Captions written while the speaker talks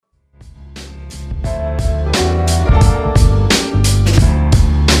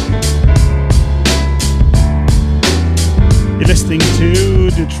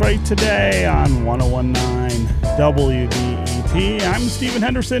Detroit today on 1019 WDET. I'm Stephen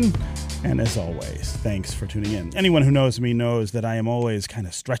Henderson, and as always, thanks for tuning in. Anyone who knows me knows that I am always kind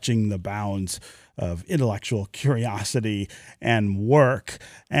of stretching the bounds of intellectual curiosity and work,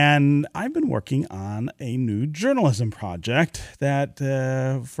 and I've been working on a new journalism project that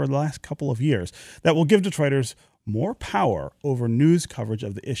for the last couple of years that will give Detroiters more power over news coverage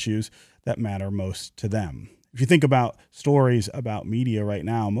of the issues that matter most to them. If you think about stories about media right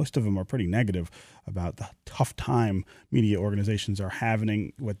now, most of them are pretty negative about the tough time media organizations are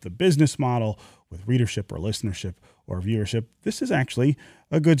having with the business model, with readership or listenership or viewership. This is actually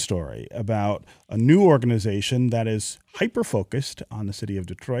a good story about a new organization that is hyper-focused on the city of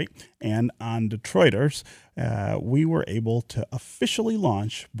Detroit and on Detroiters. We were able to officially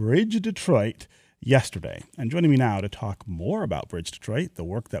launch BridgeDetroit yesterday. And joining me now to talk more about BridgeDetroit, the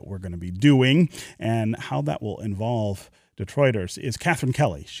work that we're going to be doing, and how that will involve Detroiters is Catherine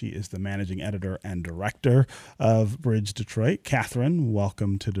Kelly. She is the managing editor and director of BridgeDetroit. Catherine,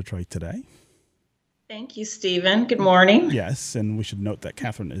 welcome to Detroit Today. Thank you, Stephen. Good morning. Yes, and we should note that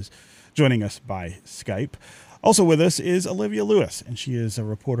Catherine is joining us by Skype. Also with us is Olivia Lewis, and she is a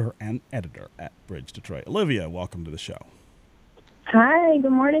reporter and editor at BridgeDetroit. Olivia, welcome to the show. Hi,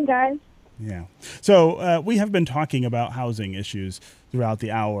 good morning, guys. Yeah. So we have been talking about housing issues throughout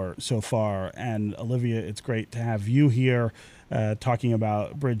the hour so far. And Olivia, it's great to have you here talking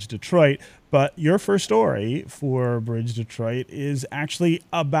about BridgeDetroit. But your first story for BridgeDetroit is actually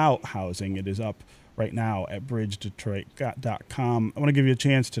about housing. It is up right now at BridgeDetroit.com. I want to give you a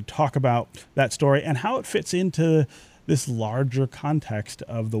chance to talk about that story and how it fits into this larger context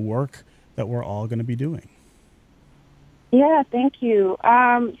of the work that we're all going to be doing. Yeah, thank you.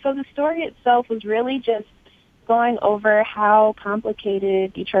 So the story itself was really just going over how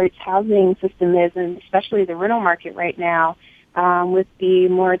complicated Detroit's housing system is, and especially the rental market right now. With the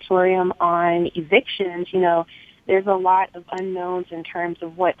moratorium on evictions, there's a lot of unknowns in terms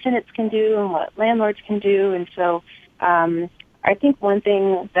of what tenants can do and what landlords can do. And so I think one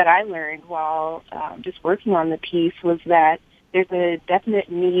thing that I learned while just working on the piece was that there's a definite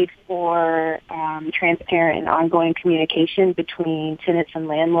need for transparent and ongoing communication between tenants and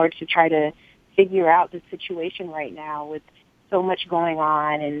landlords to try to figure out the situation right now with so much going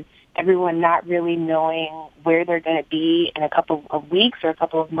on and everyone not really knowing where they're going to be in a couple of weeks or a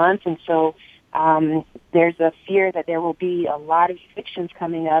couple of months. And so there's a fear that there will be a lot of evictions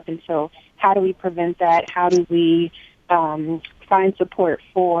coming up. And so how do we prevent that? How do we find support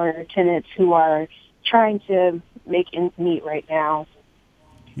for tenants who are trying to make ends meet right now?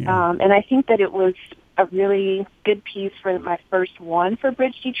 Yeah. And I think that it was a really good piece for my first one for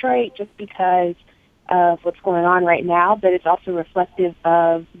BridgeDetroit just because of what's going on right now, but it's also reflective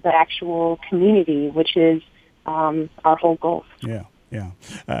of the actual community, which is our whole goal. Yeah.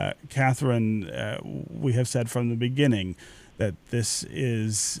 Catherine, we have said from the beginning that this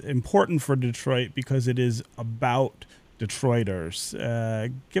is important for Detroit because it is about Detroiters.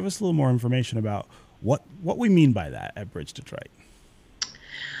 Give us a little more information about what we mean by that at BridgeDetroit.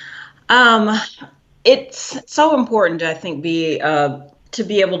 It's so important, I think, to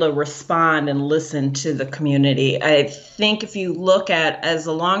be able to respond and listen to the community. I think if you look at, as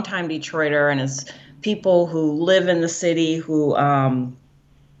a longtime Detroiter and as people who live in the city, who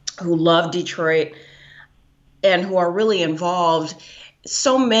love Detroit and who are really involved,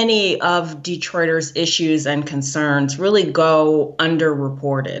 so many of Detroiters' issues and concerns really go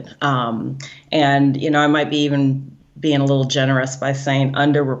underreported. And, I might be even being a little generous by saying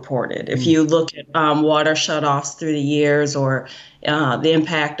underreported. If you look at water shutoffs through the years or the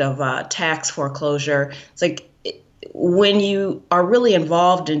impact of tax foreclosure, it's like when you are really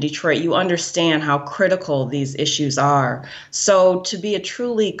involved in Detroit, you understand how critical these issues are. So to be a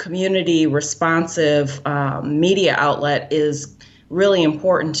truly community responsive media outlet is really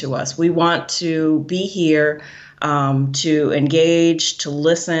important to us. We want to be here to engage, to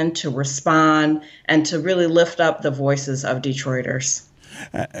listen, to respond, and to really lift up the voices of Detroiters.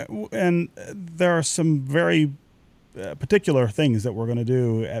 And there are some very particular things that we're going to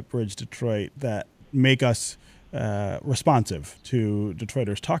do at BridgeDetroit that make us responsive to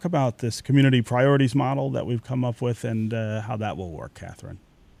Detroiters. Talk about this community priorities model that we've come up with and how that will work, Catherine.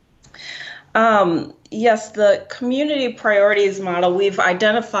 Yes, the community priorities model, we've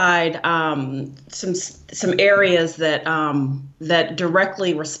identified some areas that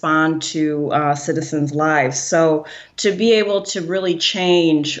directly respond to citizens' lives. So to be able to really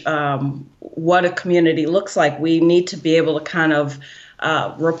change what a community looks like, we need to be able to kind of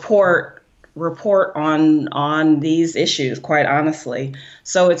report on these issues, quite honestly.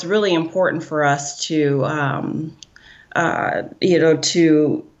 So it's really important for us to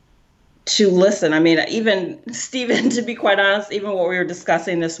listen. I mean, even Stephen, to be quite honest, even what we were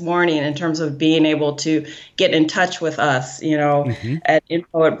discussing this morning in terms of being able to get in touch with us, Mm-hmm. at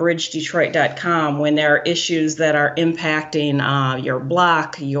info@bridgedetroit.com when there are issues that are impacting your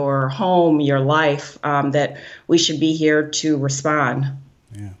block, your home, your life, that we should be here to respond.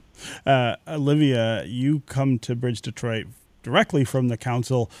 Yeah. Olivia, you come to Bridge Detroit directly from the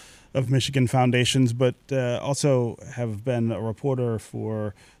Council of Michigan Foundations, but also have been a reporter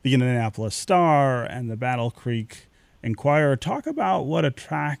for the Indianapolis Star and the Battle Creek Enquirer. Talk about what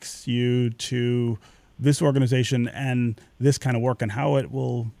attracts you to this organization and this kind of work, and how it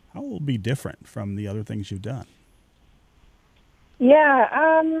will be different from the other things you've done.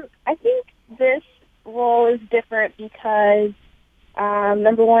 Yeah, I think this role is different because,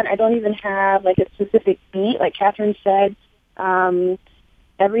 number one, I don't even have like a specific beat. Like Catherine said,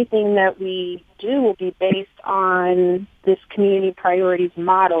 everything that we do will be based on this community priorities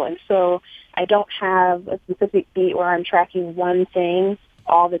model. And so I don't have a specific beat where I'm tracking one thing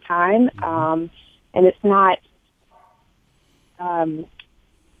all the time. And it's not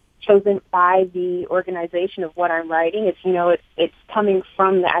chosen by the organization of what I'm writing. It's coming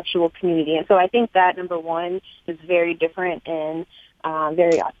from the actual community. And so I think that, number one, is very different and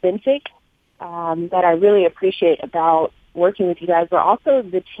very authentic, that I really appreciate about working with you guys, but also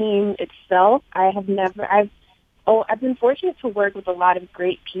the team itself. I've been fortunate to work with a lot of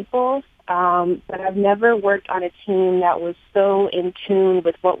great people, but I've never worked on a team that was so in tune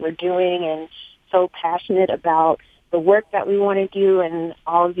with what we're doing and so passionate about the work that we want to do and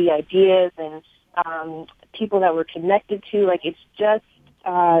all of the ideas and people that we're connected to. Like, it's just,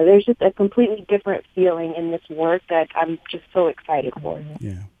 there's just a completely different feeling in this work that I'm just so excited for.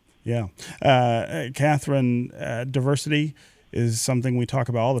 Yeah. Yeah. Catherine, diversity is something we talk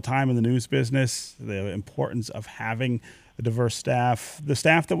about all the time in the news business, the importance of having a diverse staff. The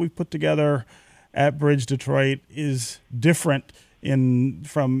staff that we've put together at Bridge Detroit is different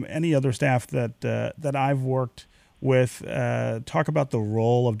from any other staff that I've worked with. Talk about the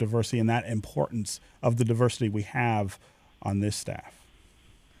role of diversity and that importance of the diversity we have on this staff.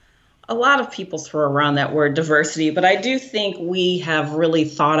 A lot of people throw around that word diversity, but I do think we have really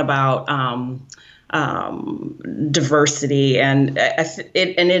thought about diversity, and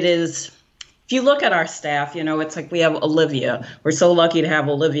it is. If you look at our staff, it's like we have Olivia. We're so lucky to have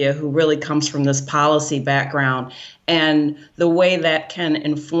Olivia, who really comes from this policy background, and the way that can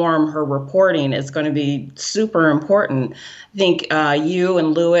inform her reporting is going to be super important. I think you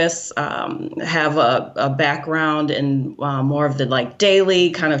and Lewis have a background in more of the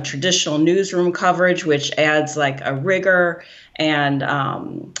daily kind of traditional newsroom coverage, which adds a rigor and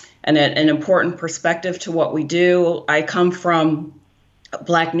an important perspective to what we do. I come from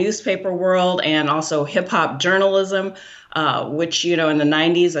Black newspaper world and also hip hop journalism, which, in the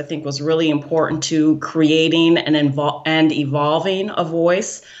 90s, I think was really important to creating and evolving a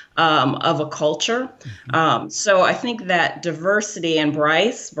voice of a culture. So I think that diversity, and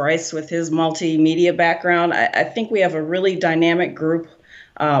Bryce with his multimedia background, I think we have a really dynamic group.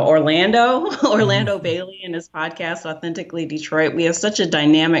 Orlando Bailey and his podcast, Authentically Detroit. We have such a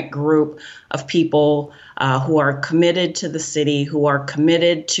dynamic group of people who are committed to the city, who are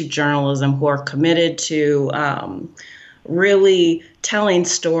committed to journalism, who are committed to really telling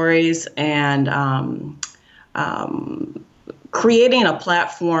stories and creating a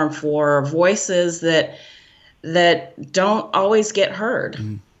platform for voices that don't always get heard.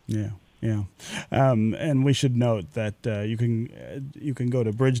 Yeah. Yeah, and we should note that you can go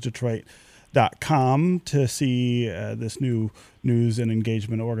to BridgeDetroit.com to see this new news and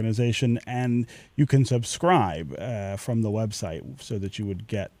engagement organization, and you can subscribe from the website so that you would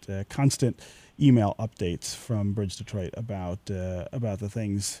get constant email updates from Bridge Detroit about the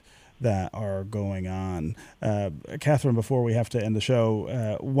things that are going on. Catherine, before we have to end the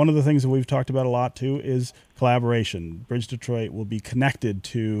show, one of the things that we've talked about a lot too is collaboration. Bridge Detroit will be connected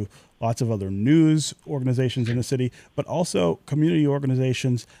to lots of other news organizations in the city, but also community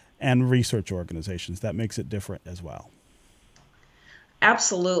organizations and research organizations. That makes it different as well.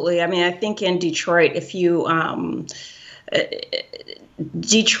 Absolutely. I mean, I think in Detroit,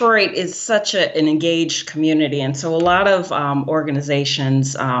 Detroit is such an engaged community. And so a lot of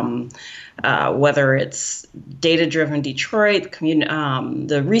organizations, whether it's Data Driven Detroit,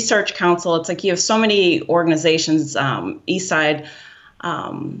 the Research Council, it's like you have so many organizations, Eastside,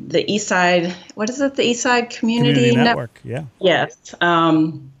 the Eastside, what is it? The Eastside Community Network. Yeah. Yes.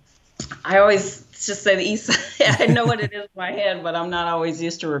 I always just say the Eastside. I know what it is in my head, but I'm not always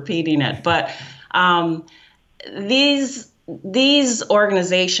used to repeating it. But these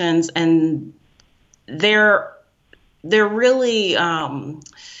organizations, and they're really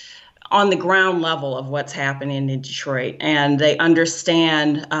on the ground level of what's happening in Detroit, and they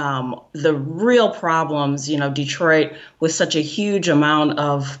understand the real problems. Detroit, with such a huge amount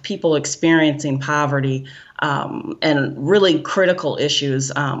of people experiencing poverty and really critical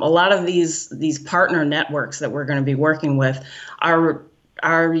issues. A lot of these partner networks that we're going to be working with are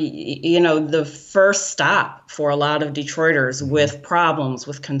the first stop for a lot of Detroiters with problems,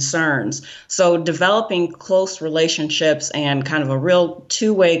 with concerns. So developing close relationships and kind of a real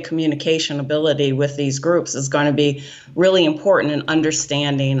two-way communication ability with these groups is going to be really important in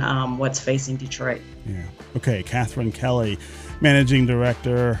understanding what's facing Detroit. Yeah. Okay, Catherine Kelly, Managing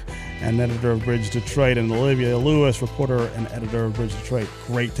Director and Editor of BridgeDetroit, and Olivia Lewis, Reporter and Editor of BridgeDetroit.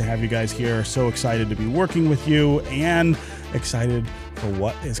 Great to have you guys here. So excited to be working with you and excited for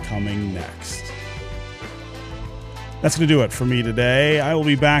what is coming next. That's going to do it for me today. I will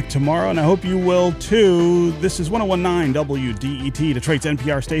be back tomorrow, and I hope you will too. This is 101.9 WDET, Detroit's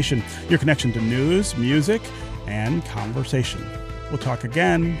NPR station, your connection to news, music, and conversation. We'll talk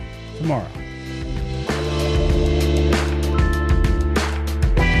again tomorrow.